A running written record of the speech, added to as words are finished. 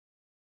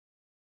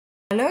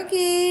Hello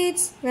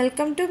kids,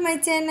 welcome to my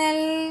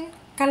channel.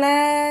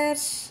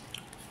 Colors.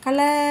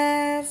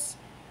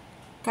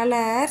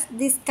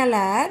 This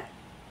color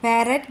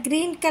parrot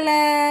green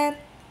color.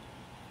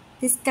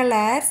 This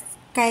color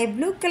sky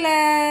blue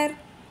color.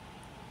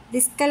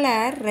 This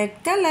color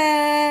red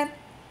color.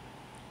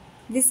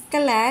 This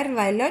color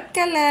violet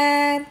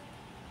color.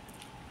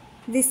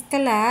 This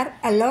color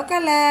yellow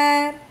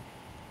color.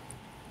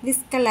 This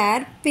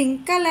color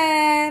pink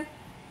color.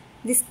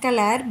 This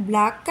color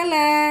black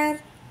color.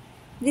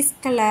 This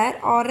color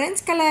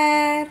orange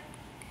color.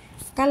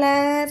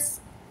 Colors.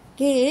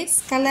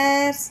 Kids,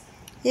 colors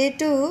A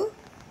to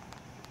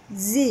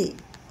Z.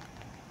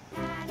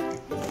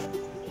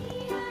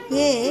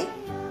 A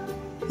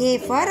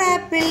for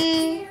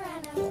apple.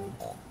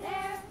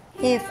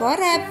 A for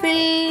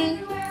apple.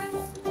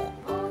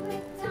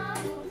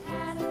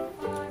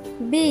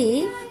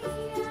 B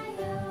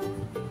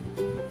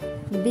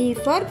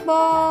for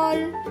ball.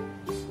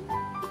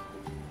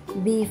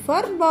 B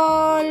for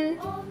ball.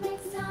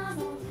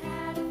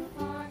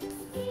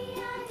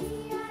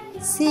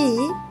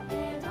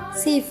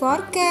 C for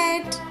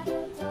cat.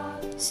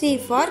 C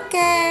for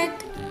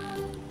cat.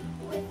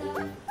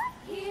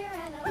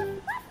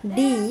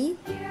 D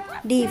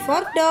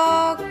for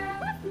dog.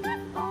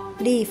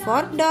 D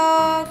for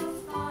dog.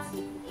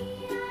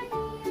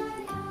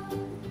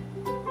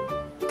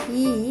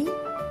 E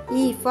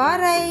for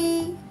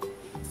eye.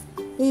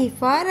 E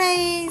for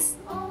eyes.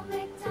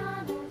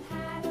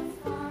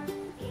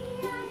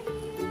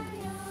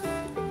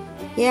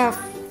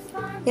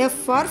 F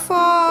for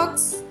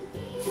fox.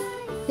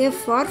 F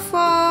for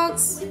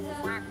fox.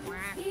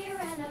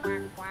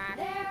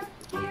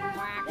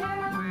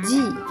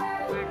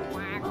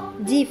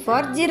 G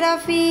for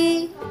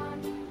giraffe.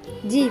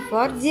 G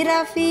for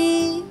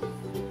giraffe.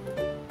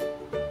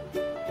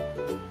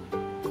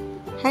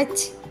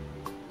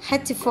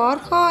 H for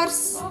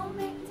horse.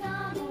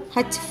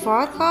 H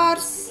for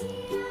horse.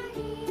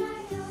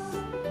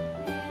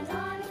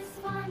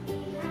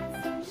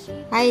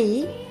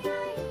 I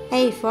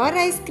for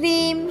ice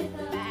cream.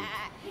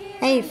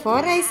 I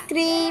for ice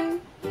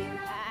cream.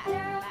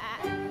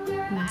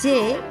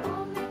 J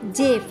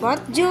for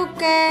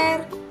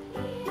joker.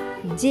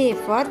 J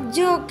for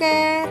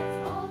joker.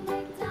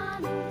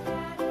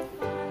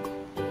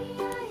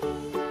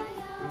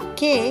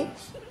 K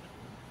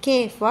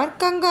for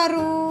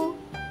kangaroo.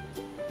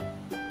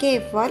 K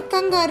for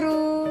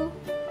kangaroo.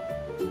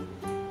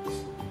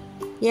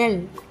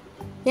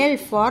 L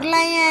for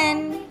lion.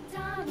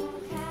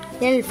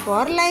 L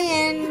for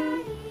lion.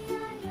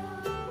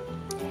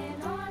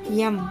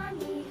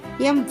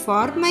 M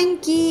for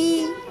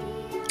monkey.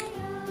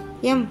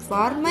 M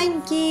for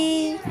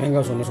monkey.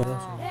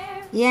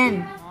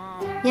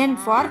 N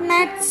for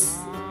nuts.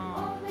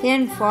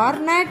 N for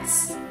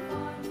nuts.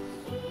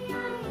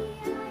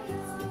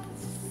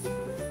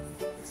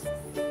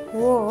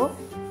 O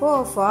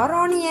for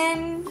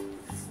onion.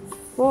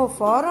 O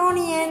for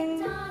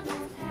onion.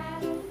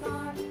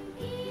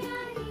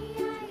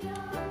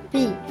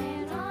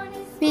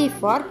 P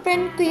for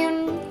penguin.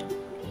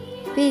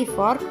 P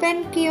for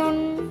penguin.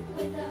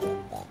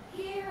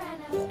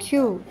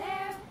 Q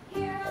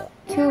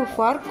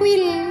for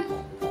quill.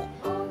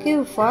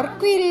 Q for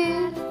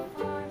quill.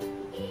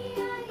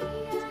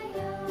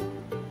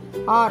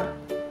 R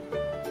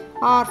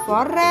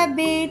for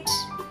rabbit.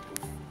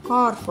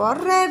 R for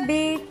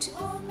rabbit.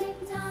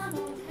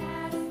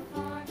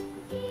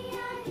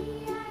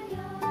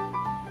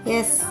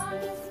 S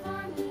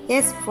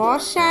for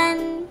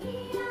sun.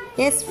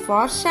 S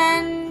for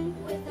sun.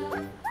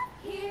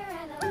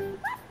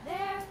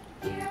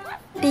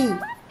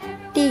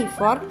 T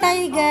for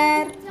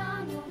tiger.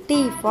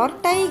 T for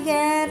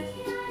tiger.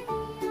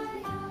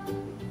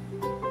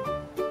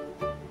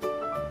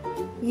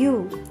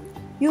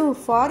 U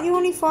for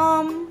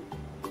uniform.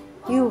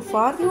 U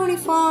for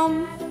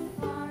uniform.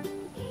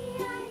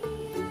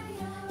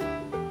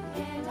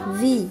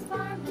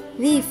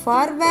 V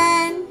for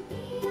van.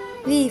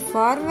 V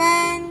for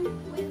van.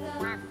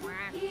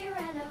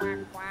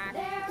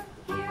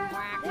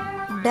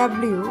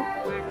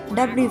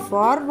 W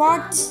for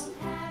watch.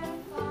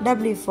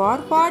 W for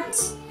watch.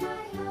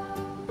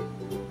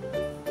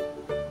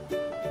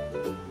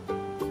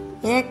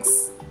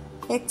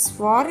 X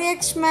for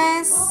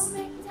Xmas.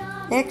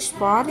 X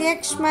for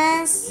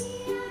Xmas.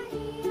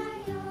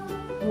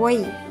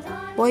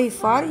 Y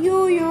for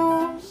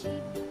YOYO.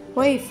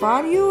 Y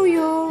for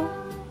YOYO.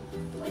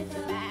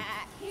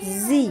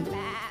 Z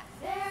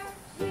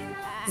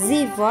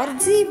for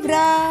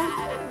zebra.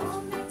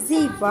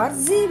 Z for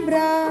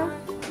zebra.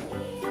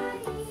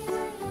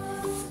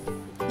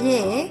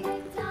 A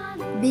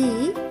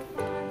B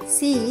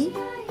C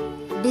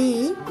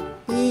D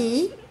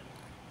E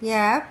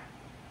F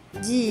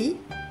G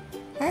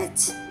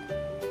H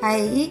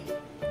I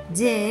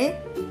J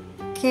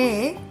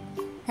K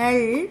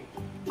L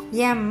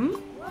M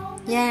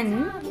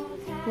N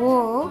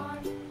O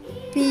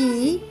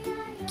P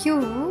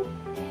Q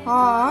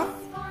R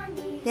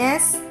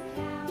S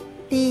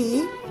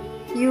T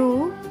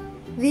U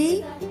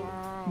V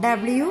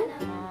W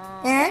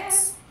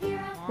X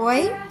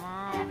Y,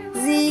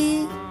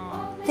 Z.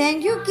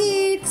 Thank you,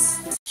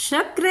 kids.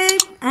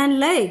 Subscribe and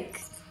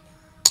like.